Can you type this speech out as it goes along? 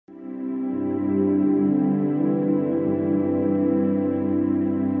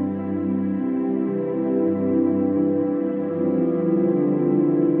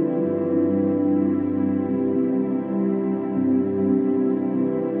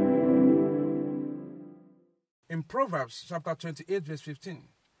In Proverbs chapter 28 verse 15,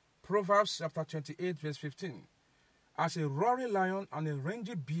 Proverbs chapter 28 verse 15, as a roaring lion and a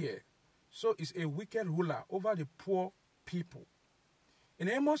rangy bear, so is a wicked ruler over the poor people. In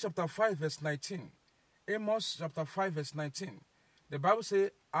Amos chapter 5 verse 19, Amos chapter 5 verse 19, the Bible says,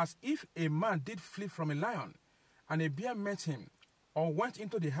 as if a man did flee from a lion, and a bear met him, or went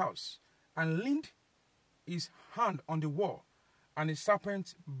into the house, and leaned his hand on the wall, and a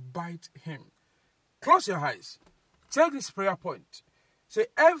serpent bite him. Close your eyes. Take this prayer point. Say,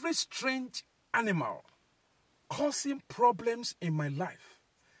 every strange animal causing problems in my life,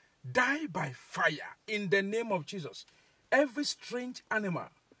 die by fire in the name of Jesus. Every strange animal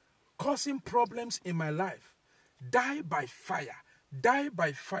causing problems in my life, die by fire. Die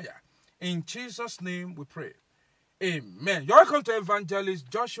by fire. In Jesus' name we pray. Amen. You're welcome to Evangelist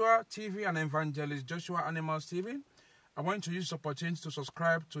Joshua TV and Evangelist Joshua Animals TV. I want to use this opportunity to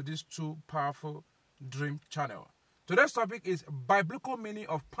subscribe to these two powerful dream channel. Today's topic is biblical meaning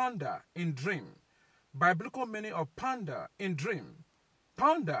of panda in dream. Biblical meaning of panda in dream.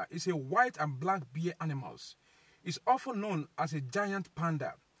 Panda is a white and black bear animals. It's often known as a giant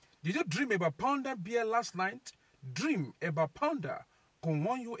panda. Did you dream about panda bear last night? Dream about panda can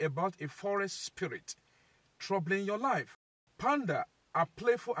warn you about a forest spirit troubling your life. Panda are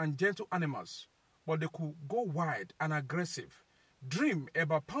playful and gentle animals, but they could go wild and aggressive. Dream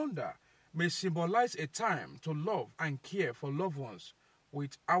about panda may symbolize a time to love and care for loved ones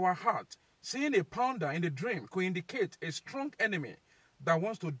with our heart. Seeing a panda in the dream could indicate a strong enemy that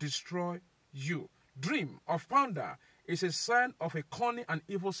wants to destroy you. Dream of panda is a sign of a cunning and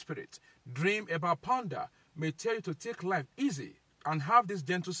evil spirit. Dream about panda may tell you to take life easy and have this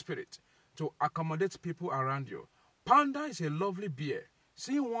gentle spirit to accommodate people around you. Panda is a lovely bear.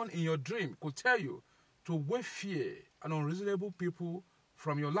 Seeing one in your dream could tell you to wave fear and unreasonable people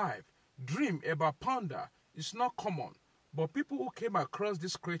from your life. Dream about panda is not common, but people who came across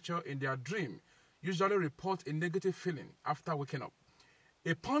this creature in their dream usually report a negative feeling after waking up.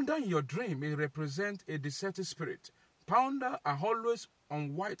 A panda in your dream may represent a deceptive spirit. Panda are always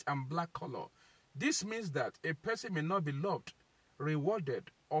on white and black color. This means that a person may not be loved,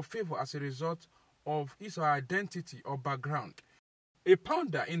 rewarded, or favored as a result of his or her identity or background. A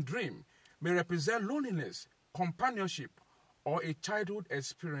panda in dream may represent loneliness, companionship, or a childhood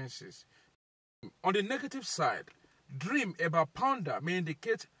experiences. On the negative side, dream about panda may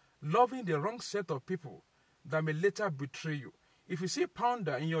indicate loving the wrong set of people that may later betray you. If you see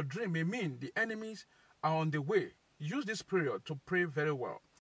panda in your dream, may mean the enemies are on the way. Use this period to pray very well.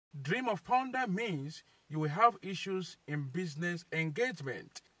 Dream of panda means you will have issues in business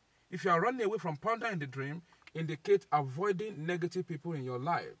engagement. If you are running away from panda in the dream, indicate avoiding negative people in your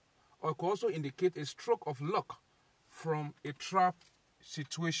life, or it could also indicate a stroke of luck from a trap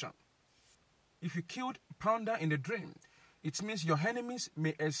situation. If you killed panda in the dream, it means your enemies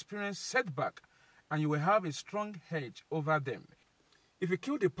may experience setback and you will have a strong hedge over them. If you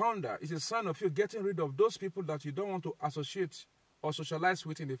kill the panda, it's a sign of you getting rid of those people that you don't want to associate or socialize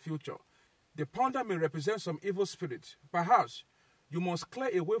with in the future. The panda may represent some evil spirit. Perhaps you must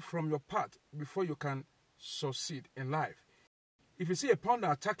clear away from your path before you can succeed in life. If you see a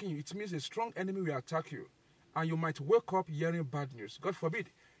panda attacking you, it means a strong enemy will attack you, and you might wake up hearing bad news. God forbid.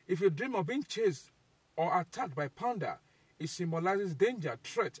 If you dream of being chased or attacked by panda, it symbolizes danger,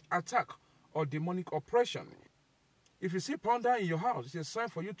 threat, attack, or demonic oppression. If you see panda in your house, it's a sign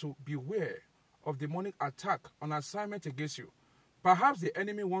for you to beware of demonic attack on assignment against you. Perhaps the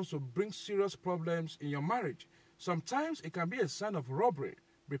enemy wants to bring serious problems in your marriage. Sometimes it can be a sign of robbery.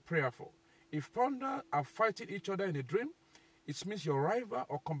 Be prayerful. If panda are fighting each other in a dream, it means your rival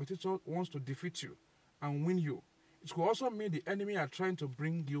or competitor wants to defeat you and win you. It could also mean the enemy are trying to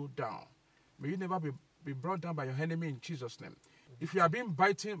bring you down. May you never be brought down by your enemy in Jesus' name. If you are being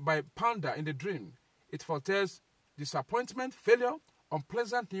bitten by panda in the dream, it foretells disappointment, failure,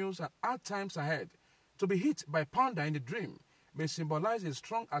 unpleasant news, and hard times ahead. To be hit by panda in the dream may symbolize a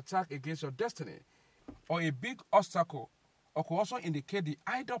strong attack against your destiny or a big obstacle, or could also indicate the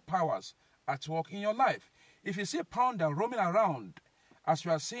idol powers at work in your life. If you see panda roaming around, as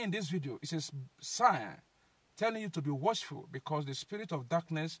you are seeing this video, it's a sign telling you to be watchful because the spirit of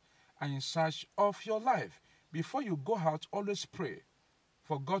darkness are in search of your life. Before you go out, always pray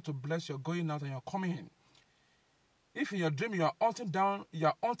for God to bless your going out and your coming in. If in your dream you are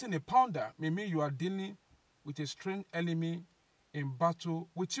hunting a panda, may mean you are dealing with a strange enemy in battle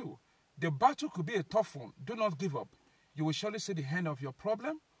with you. The battle could be a tough one. Do not give up. You will surely see the end of your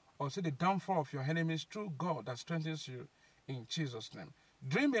problem or see the downfall of your enemies through God that strengthens you in Jesus' name.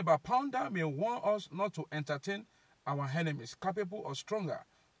 Dream about panda may warn us not to entertain our enemies, capable or stronger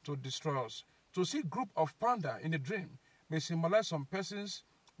to destroy us. To see group of panda in a dream may symbolize some persons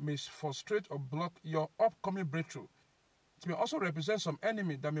may frustrate or block your upcoming breakthrough. It may also represent some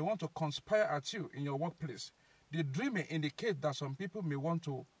enemy that may want to conspire at you in your workplace. The dream may indicate that some people may want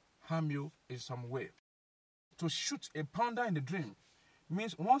to harm you in some way. To shoot a panda in the dream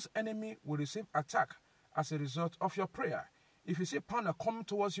means one's enemy will receive attack as a result of your prayer. If you see panda coming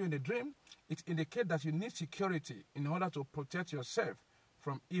towards you in the dream, it indicates that you need security in order to protect yourself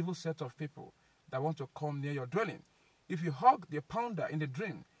from evil set of people that want to come near your dwelling. If you hug the panda in the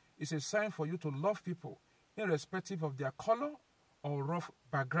dream, it's a sign for you to love people irrespective of their color or rough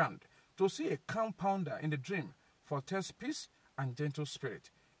background. To see a calm panda in the dream foretells peace and gentle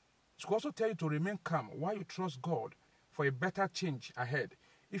spirit. It will also tell you to remain calm while you trust God for a better change ahead.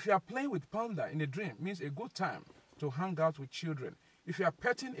 If you are playing with panda in a dream, it means a good time to hang out with children. If you are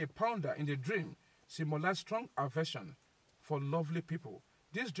petting a panda in the dream, symbolize strong aversion for lovely people.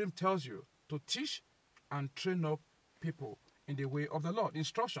 This dream tells you to teach and train up people in the way of the Lord.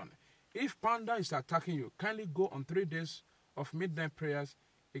 Instruction: if panda is attacking you, kindly go on 3 days of midnight prayers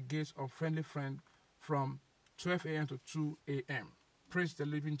against unfriendly friend from 12 a.m. to 2 a.m. Praise the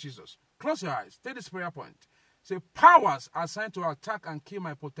living Jesus. Close your eyes. Take this prayer point. Say, powers assigned to attack and kill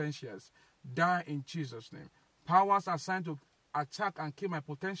my potentials, die in Jesus' name. Powers assigned to attack and kill my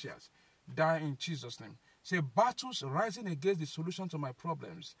potentials, die in Jesus' name. Say, battles rising against the solution to my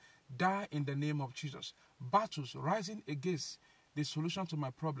problems, die in the name of Jesus. Battles rising against the solution to my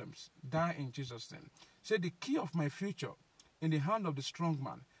problems, die in Jesus' name. Say, the key of my future in the hand of the strong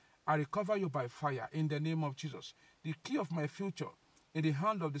man, I recover you by fire in the name of Jesus. The key of my future in the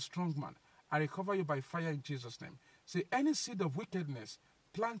hand of the strong man, I recover you by fire in Jesus' name. Say, any seed of wickedness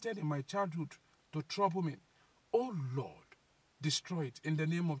planted in my childhood to trouble me, oh Lord, destroy it in the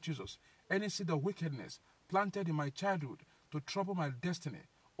name of Jesus. Any seed of wickedness planted in my childhood to trouble my destiny,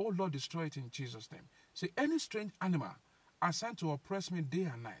 oh Lord, destroy it in Jesus' name. Say, any strange animal assigned to oppress me day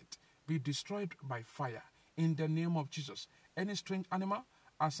and night, be destroyed by fire in the name of Jesus. Any strange animal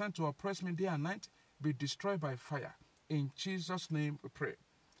assigned to oppress me day and night, be destroyed by fire. In Jesus' name we pray.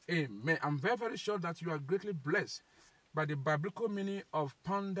 Amen. I'm very, very sure that you are greatly blessed by the biblical meaning of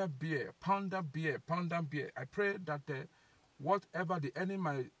panda bear, panda bear, panda bear. I pray that whatever the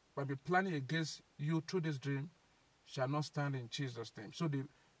enemy might be planning against you through this dream shall not stand in Jesus' name. So the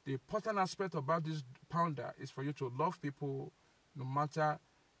important aspect about this panda is for you to love people no matter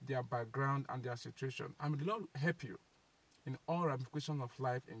their background and their situation. And the Lord help you in all ramifications of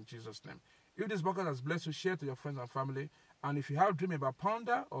life in Jesus' name. If this podcast has blessed you, share to your friends and family. And if you have a dream about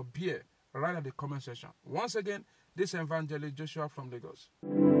panda or bear, write in the comment section. Once again, this is Evangelist Joshua from Lagos.